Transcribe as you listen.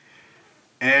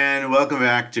and welcome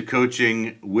back to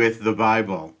Coaching with the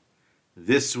Bible.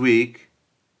 This week,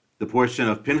 the portion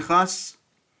of Pinchas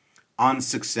on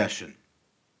succession.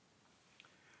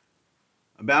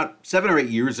 About 7 or 8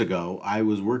 years ago, I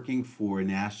was working for a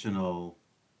national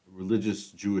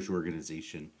religious Jewish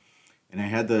organization, and I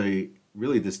had the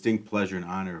really distinct pleasure and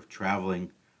honor of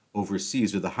traveling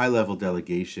overseas with a high-level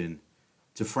delegation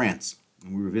to France.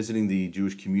 And we were visiting the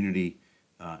Jewish community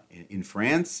in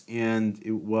France, and it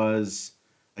was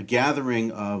a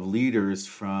gathering of leaders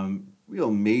from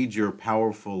real major,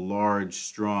 powerful, large,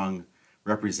 strong,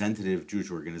 representative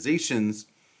Jewish organizations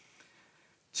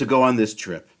to go on this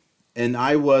trip. And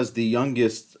I was the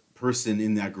youngest person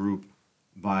in that group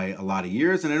by a lot of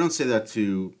years. And I don't say that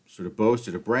to sort of boast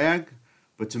or to brag,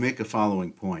 but to make a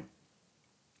following point.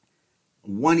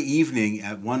 One evening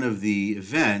at one of the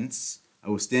events, I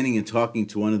was standing and talking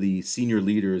to one of the senior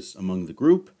leaders among the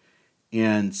group,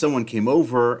 and someone came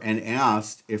over and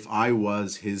asked if I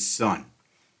was his son.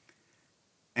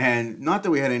 And not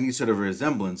that we had any sort of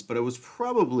resemblance, but I was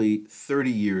probably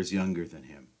 30 years younger than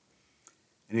him.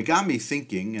 And it got me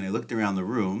thinking, and I looked around the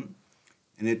room,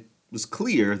 and it was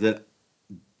clear that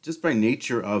just by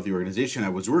nature of the organization I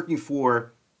was working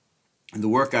for and the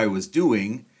work I was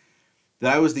doing,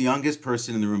 that I was the youngest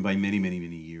person in the room by many, many,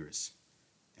 many years.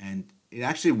 And it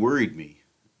actually worried me,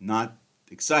 not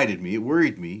excited me, it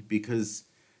worried me because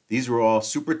these were all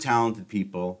super talented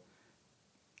people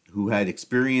who had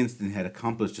experienced and had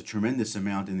accomplished a tremendous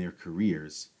amount in their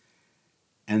careers.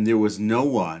 And there was no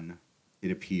one,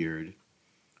 it appeared,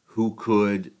 who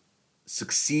could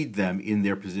succeed them in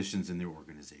their positions in their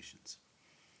organizations.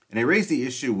 And I raised the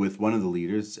issue with one of the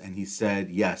leaders, and he said,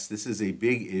 yes, this is a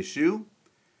big issue.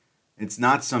 It's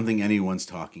not something anyone's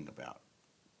talking about.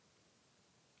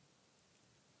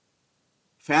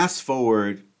 Fast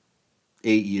forward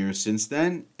 8 years since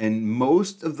then, and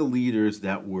most of the leaders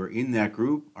that were in that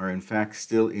group are in fact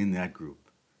still in that group.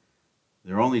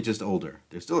 They're only just older.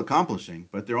 They're still accomplishing,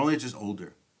 but they're only just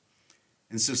older.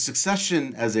 And so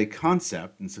succession as a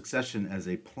concept and succession as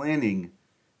a planning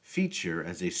feature,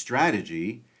 as a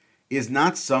strategy, is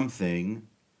not something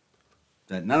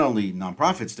that not only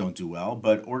nonprofits don't do well,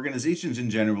 but organizations in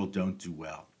general don't do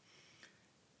well.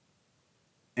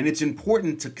 And it's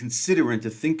important to consider and to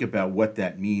think about what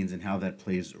that means and how that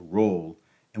plays a role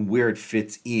and where it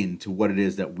fits into what it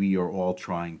is that we are all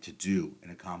trying to do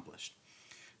and accomplish.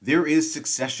 There is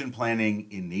succession planning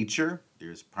in nature.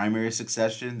 There's primary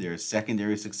succession, there's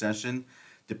secondary succession,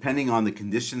 depending on the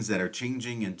conditions that are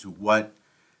changing and to what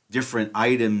different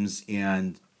items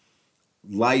and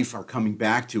life are coming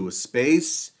back to a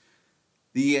space.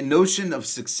 The notion of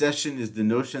succession is the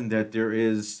notion that there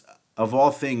is, of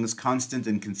all things, constant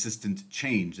and consistent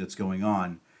change that's going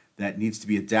on that needs to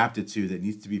be adapted to, that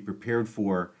needs to be prepared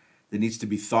for, that needs to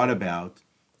be thought about,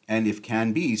 and if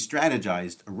can be,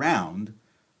 strategized around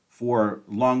for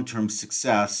long-term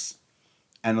success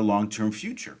and a long-term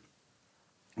future.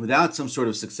 Without some sort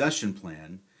of succession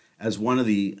plan, as one of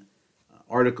the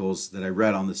articles that I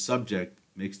read on the subject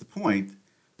makes the point,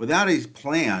 without a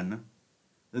plan,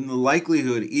 then the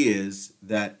likelihood is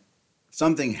that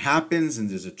something happens and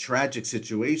there's a tragic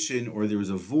situation or there's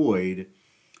a void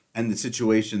and the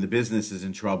situation, the business is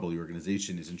in trouble, the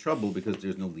organization is in trouble because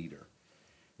there's no leader.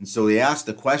 And so they asked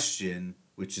the question,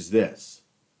 which is this: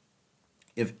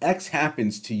 if X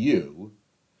happens to you,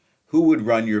 who would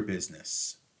run your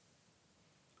business?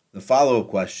 The follow-up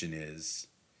question is,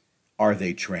 are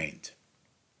they trained?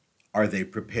 Are they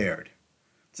prepared?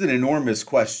 It's an enormous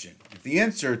question. If the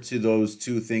answer to those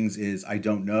two things is I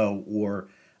don't know or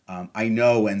I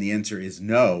know and the answer is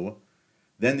no,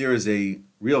 then there is a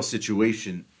real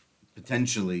situation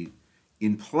potentially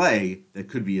in play that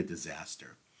could be a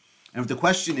disaster. And if the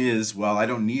question is, well, I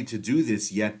don't need to do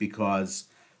this yet because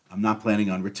I'm not planning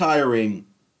on retiring,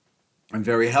 I'm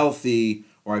very healthy,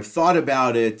 or I've thought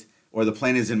about it, or the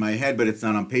plan is in my head but it's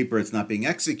not on paper, it's not being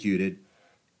executed,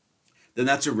 then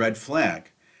that's a red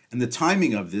flag. And the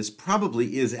timing of this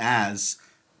probably is as,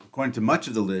 according to much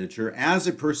of the literature, as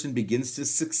a person begins to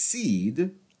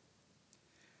succeed,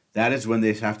 that is when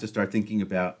they have to start thinking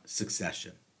about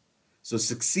succession. So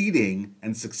succeeding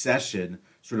and succession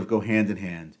sort of go hand in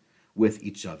hand with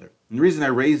each other. And the reason I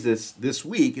raise this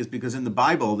week is because in the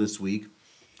Bible this week,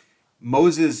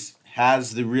 Moses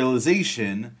has the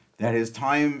realization that his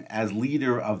time as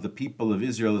leader of the people of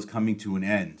Israel is coming to an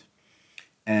end.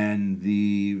 And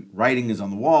the writing is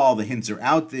on the wall, the hints are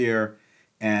out there,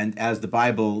 and as the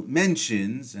Bible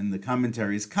mentions, and the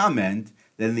commentaries comment,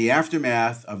 that in the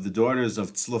aftermath of the daughters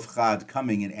of Tzlofchad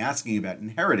coming and asking about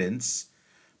inheritance,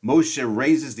 Moshe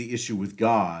raises the issue with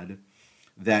God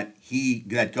that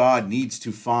God needs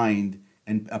to find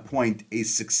and appoint a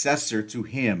successor to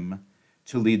him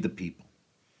to lead the people.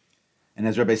 And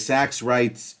as Rabbi Sachs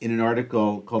writes in an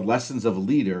article called Lessons of a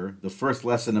Leader, the first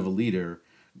lesson of a leader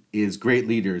is great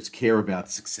leaders care about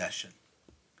succession.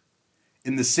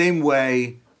 In the same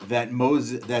way that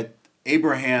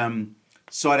Abraham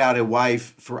sought out a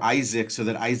wife for Isaac so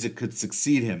that Isaac could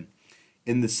succeed him,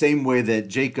 in the same way that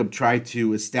Jacob tried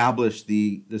to establish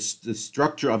the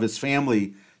structure of his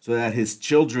family so that his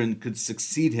children could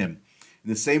succeed him, in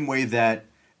the same way that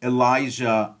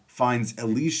Elijah finds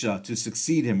Elisha to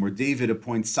succeed him, or David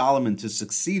appoints Solomon to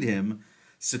succeed him,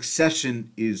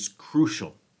 succession is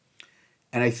crucial.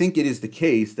 And I think it is the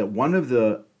case that one of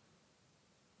the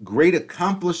great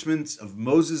accomplishments of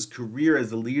Moses' career as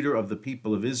the leader of the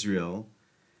people of Israel,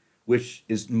 which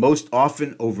is most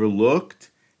often overlooked,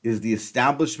 is the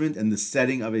establishment and the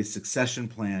setting of a succession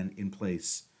plan in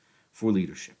place for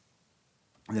leadership.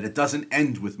 And that it doesn't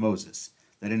end with Moses,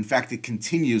 that in fact it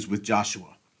continues with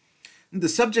Joshua. And the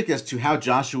subject as to how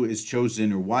Joshua is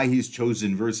chosen or why he's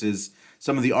chosen versus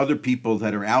some of the other people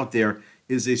that are out there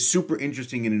is a super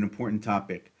interesting and an important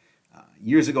topic.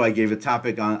 Years ago, I gave a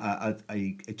topic on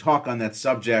a talk on that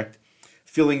subject,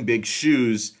 filling big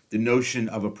shoes, the notion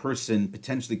of a person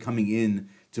potentially coming in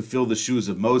to fill the shoes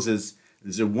of Moses.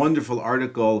 There's a wonderful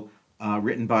article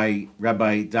written by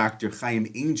Rabbi Dr.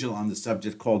 Chaim Angel on the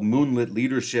subject called Moonlit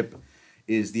Leadership,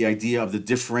 is the idea of the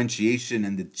differentiation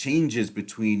and the changes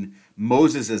between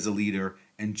Moses as a leader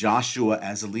and Joshua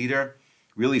as a leader.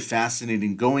 Really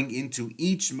fascinating, going into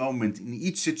each moment, in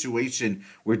each situation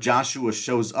where Joshua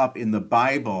shows up in the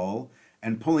Bible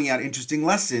and pulling out interesting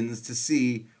lessons to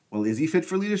see, well, is he fit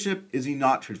for leadership? Is he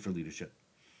not fit for leadership?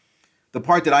 The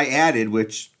part that I added,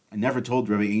 which I never told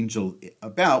Rabbi Angel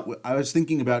about, I was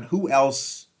thinking about who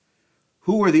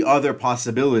are the other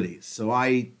possibilities. So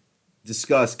I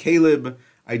discussed Caleb,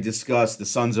 I discussed the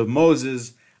sons of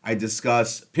Moses, I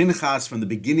discussed Pinchas from the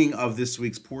beginning of this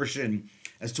week's portion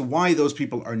as to why those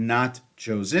people are not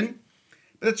chosen.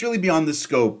 But that's really beyond the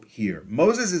scope here.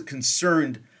 Moses is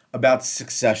concerned about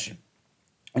succession.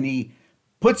 And he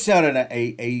puts out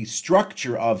a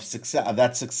structure of success, of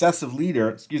that successive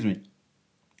leader,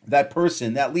 that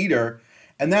person, that leader,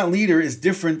 and that leader is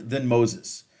different than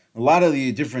Moses. A lot of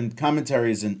the different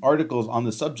commentaries and articles on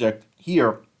the subject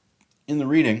here in the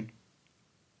reading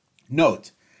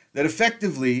note that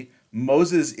effectively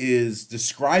Moses is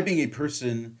describing a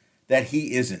person that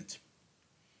he isn't.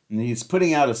 And he's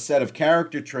putting out a set of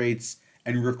character traits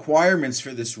and requirements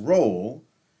for this role,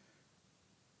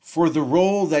 for the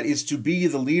role that is to be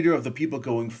the leader of the people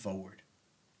going forward.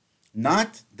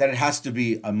 Not that it has to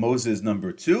be a Moses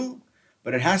number 2,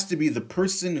 but it has to be the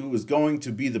person who is going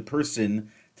to be the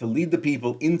person to lead the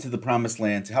people into the promised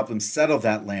land, to help them settle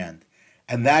that land.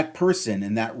 And that person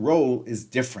and that role is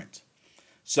different.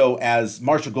 So as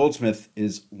Marshall Goldsmith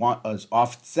is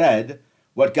oft said,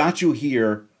 what got you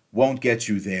here won't get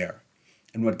you there.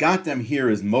 And what got them here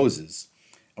is Moses.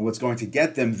 And what's going to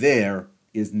get them there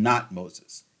is not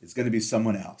Moses. It's going to be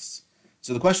someone else.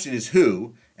 So the question is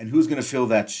who, and who's going to fill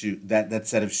that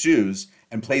set of shoes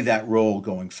and play that role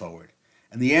going forward.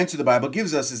 And the answer the Bible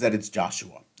gives us is that it's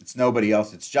Joshua. It's nobody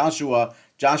else. It's Joshua.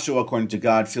 Joshua, according to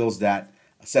God, fills that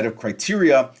set of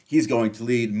criteria. He's going to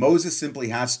lead. Moses simply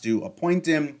has to appoint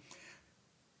him.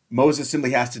 Moses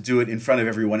simply has to do it in front of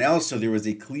everyone else. So there was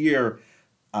a clear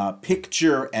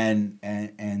picture and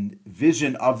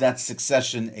vision of that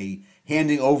succession, a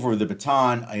handing over the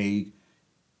baton, a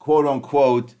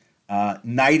quote-unquote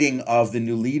knighting of the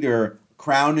new leader,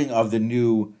 crowning of the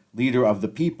new leader of the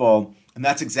people. And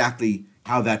that's exactly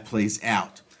how that plays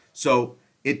out. So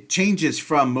it changes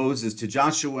from Moses to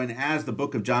Joshua, and as the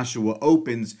book of Joshua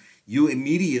opens, you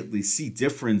immediately see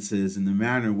differences in the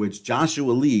manner in which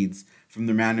Joshua leads from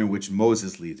the manner in which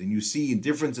Moses leads. And you see a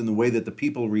difference in the way that the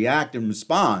people react and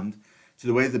respond to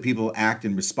the way that the people act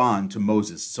and respond to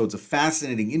Moses. So it's a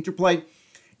fascinating interplay.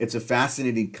 It's a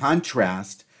fascinating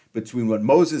contrast between what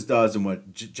Moses does and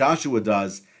what Joshua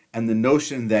does, and the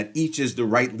notion that each is the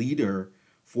right leader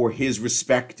for his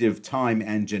respective time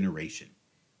and generation.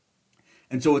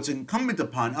 And so it's incumbent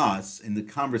upon us in the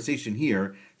conversation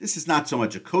here, this is not so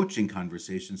much a coaching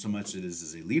conversation, so much as it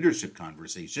is a leadership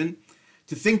conversation,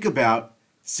 to think about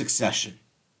succession.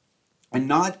 And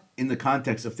not in the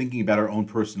context of thinking about our own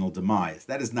personal demise.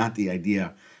 That is not the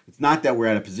idea. It's not that we're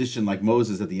at a position like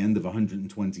Moses at the end of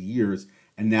 120 years,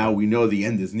 and now we know the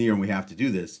end is near and we have to do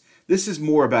this. This is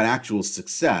more about actual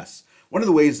success. One of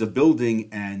the ways of building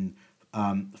and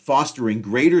fostering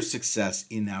greater success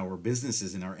in our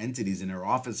businesses, in our entities, in our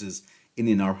offices, and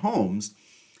in our homes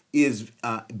is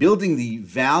building the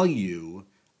value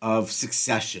of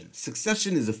succession.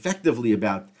 Succession is effectively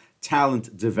about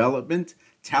talent development,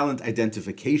 talent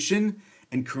identification,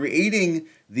 and creating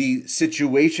the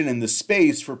situation and the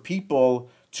space for people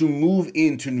to move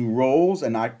into new roles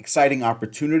and exciting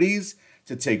opportunities,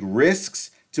 to take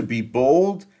risks, to be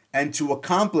bold, and to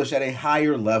accomplish at a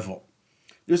higher level.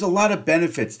 There's a lot of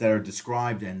benefits that are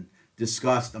described and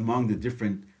discussed among the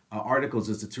different articles.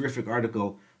 There's a terrific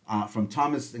article from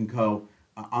Thomas & Co.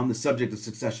 On the subject of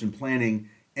succession planning.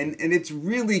 And it's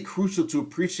really crucial to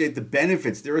appreciate the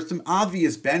benefits. There are some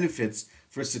obvious benefits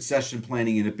for succession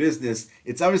planning in a business.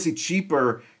 It's obviously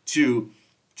cheaper to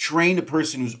train a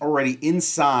person who's already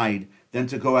inside than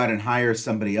to go out and hire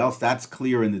somebody else. That's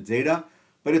clear in the data.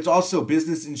 But it's also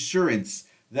business insurance,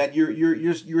 that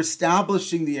you're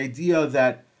establishing the idea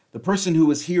that the person who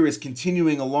is here is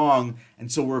continuing along, and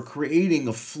so we're creating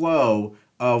a flow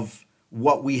of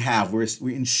what we have. We're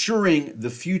ensuring the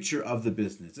future of the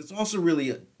business. It's also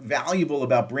really valuable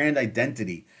about brand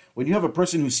identity. When you have a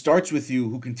person who starts with you,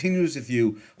 who continues with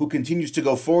you, who continues to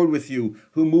go forward with you,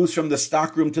 who moves from the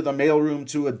stockroom to the mailroom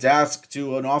to a desk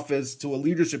to an office to a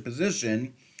leadership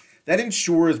position, that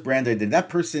ensures brand identity. That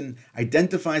person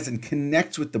identifies and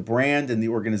connects with the brand and the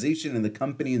organization and the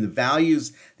company and the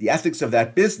values, the ethics of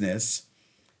that business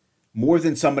more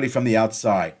than somebody from the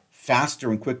outside,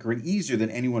 faster and quicker and easier than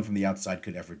anyone from the outside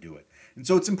could ever do it. And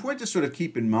so it's important to sort of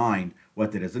keep in mind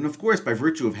what that is. And of course, by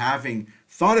virtue of having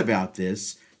thought about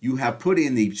this, you have put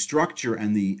in the structure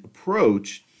and the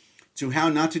approach to how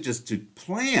not to just to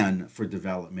plan for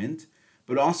development,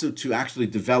 but also to actually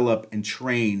develop and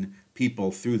train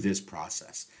people through this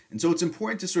process. And so it's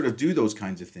important to sort of do those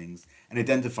kinds of things and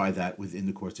identify that within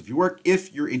the course of your work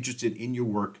if you're interested in your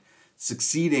work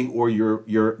succeeding or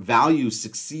your values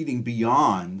succeeding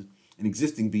beyond and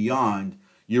existing beyond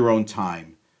your own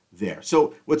time there.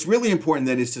 So what's really important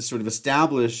then is to sort of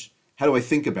establish, how do I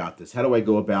think about this? How do I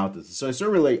go about this? So I sort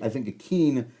of really, I think, a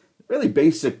keen, really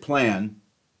basic plan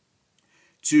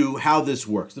to how this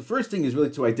works. The first thing is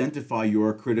really to identify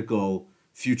your critical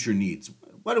future needs.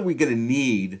 What are we going to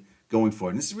need going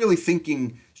forward? And this is really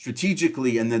thinking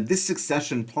strategically, and then this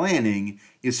succession planning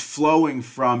is flowing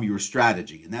from your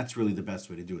strategy, and that's really the best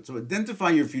way to do it. So identify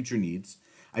your future needs,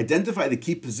 identify the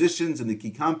key positions and the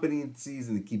key competencies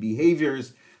and the key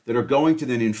behaviors that are going to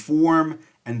then inform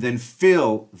and then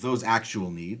fill those actual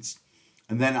needs.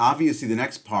 And then obviously the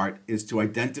next part is to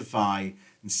identify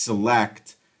and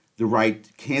select the right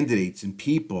candidates and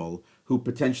people who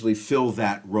potentially fill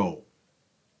that role.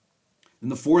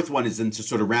 And the fourth one is then to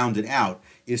sort of round it out,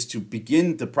 is to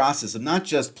begin the process of not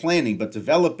just planning, but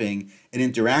developing and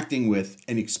interacting with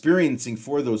and experiencing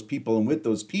for those people and with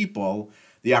those people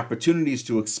the opportunities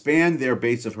to expand their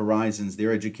base of horizons,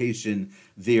 their education,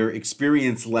 their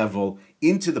experience level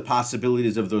into the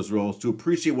possibilities of those roles, to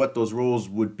appreciate what those roles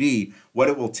would be, what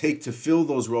it will take to fill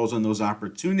those roles and those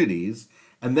opportunities.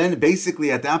 And then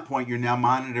basically at that point, you're now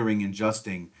monitoring and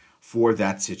adjusting for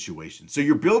that situation. So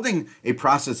you're building a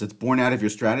process that's born out of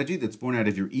your strategy, that's born out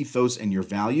of your ethos and your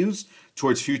values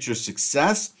towards future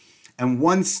success, and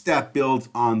one step builds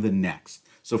on the next.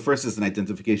 So first is an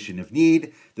identification of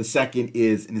need. The second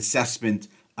is an assessment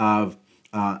of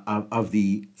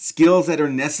the skills that are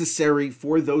necessary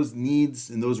for those needs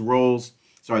and those roles,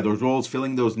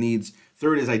 filling those needs.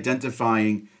 Third is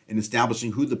identifying and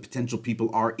establishing who the potential people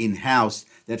are in-house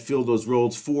that fill those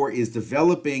roles. 4 is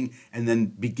developing and then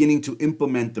beginning to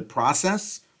implement the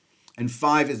process. And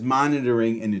 5 is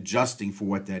monitoring and adjusting for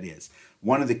what that is.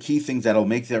 One of the key things that'll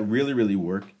make that really, really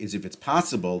work is, if it's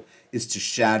possible, is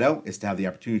to have the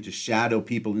opportunity to shadow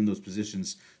people in those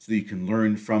positions so that you can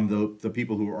learn from the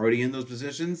people who are already in those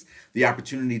positions, the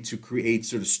opportunity to create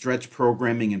sort of stretch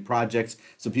programming and projects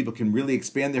so people can really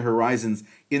expand their horizons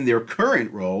in their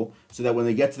current role so that when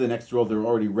they get to the next role, they're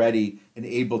already ready and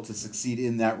able to succeed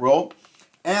in that role,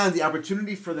 and the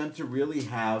opportunity for them to really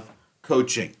have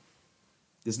coaching.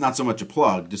 It's not so much a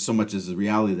plug, just so much as the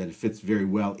reality that it fits very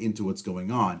well into what's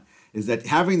going on, is that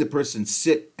having the person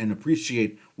sit and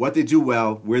appreciate what they do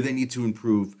well, where they need to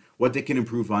improve, what they can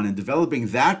improve on, and developing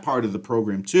that part of the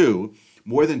program too,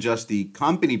 more than just the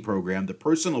company program, the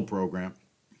personal program,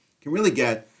 can really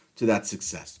get to that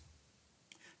success.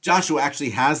 Joshua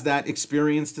actually has that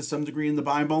experience to some degree in the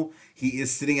Bible. He is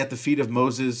sitting at the feet of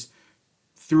Moses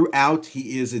throughout.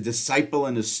 He is a disciple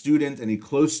and a student and a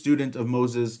close student of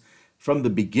Moses from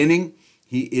the beginning.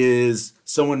 He is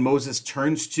someone Moses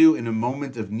turns to in a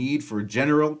moment of need for a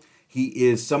general. He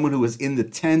is someone who is in the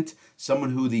tent,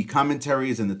 someone who the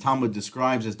commentaries and the Talmud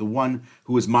describes as the one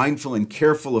who is mindful and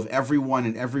careful of everyone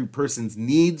and every person's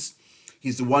needs.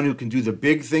 He's the one who can do the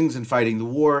big things in fighting the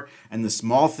war and the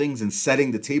small things in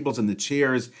setting the tables and the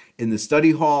chairs in the study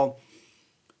hall.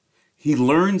 He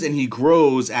learns and he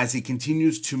grows as he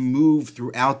continues to move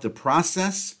throughout the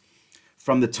process,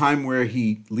 from the time where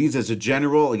he leads as a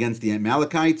general against the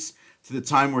Amalekites, to the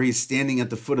time where he's standing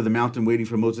at the foot of the mountain waiting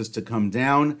for Moses to come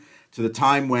down, to the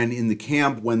time when in the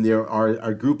camp, when there are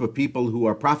a group of people who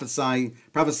are prophesying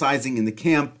in the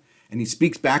camp, and he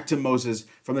speaks back to Moses,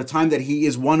 from the time that he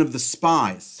is one of the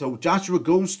spies. So Joshua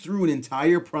goes through an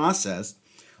entire process,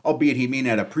 albeit he may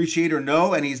not appreciate or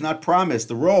know, and he's not promised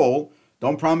the role.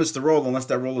 Don't promise the role unless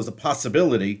that role is a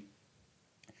possibility.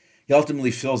 He ultimately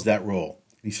fills that role.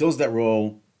 He fills that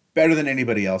role better than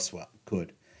anybody else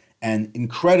could, and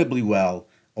incredibly well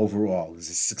overall.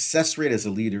 His success rate as a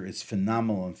leader is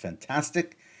phenomenal and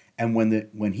fantastic. And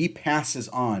when he passes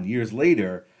on years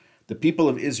later, the people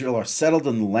of Israel are settled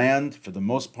in the land for the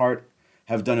most part,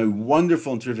 have done a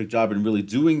wonderful and terrific job in really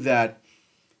doing that,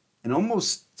 and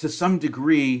almost to some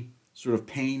degree, sort of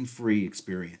pain-free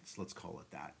experience. Let's call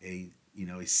it that, a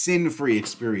sin-free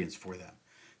experience for them.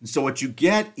 And so what you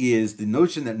get is the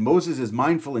notion that Moses is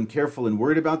mindful and careful and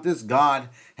worried about this. God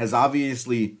has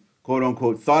obviously, quote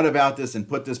unquote, thought about this and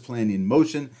put this plan in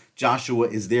motion. Joshua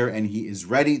is there and he is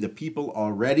ready. The people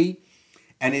are ready.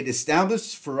 And it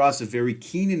establishes for us a very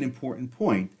keen and important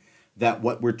point that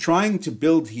what we're trying to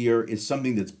build here is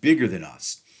something that's bigger than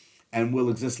us and will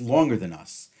exist longer than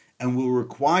us and will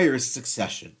require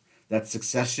succession. That's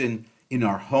succession in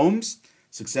our homes,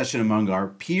 succession among our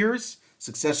peers,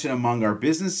 succession among our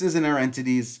businesses and our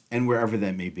entities, and wherever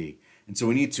that may be. And so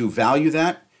we need to value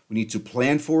that, we need to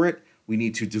plan for it, we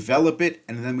need to develop it,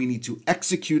 and then we need to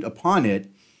execute upon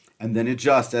it, and then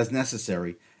adjust as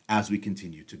necessary as we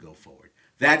continue to go forward.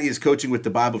 That is Coaching with the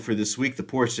Bible for this week, the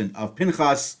portion of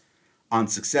Pinchas on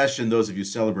succession. Those of you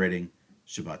celebrating,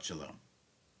 Shabbat Shalom.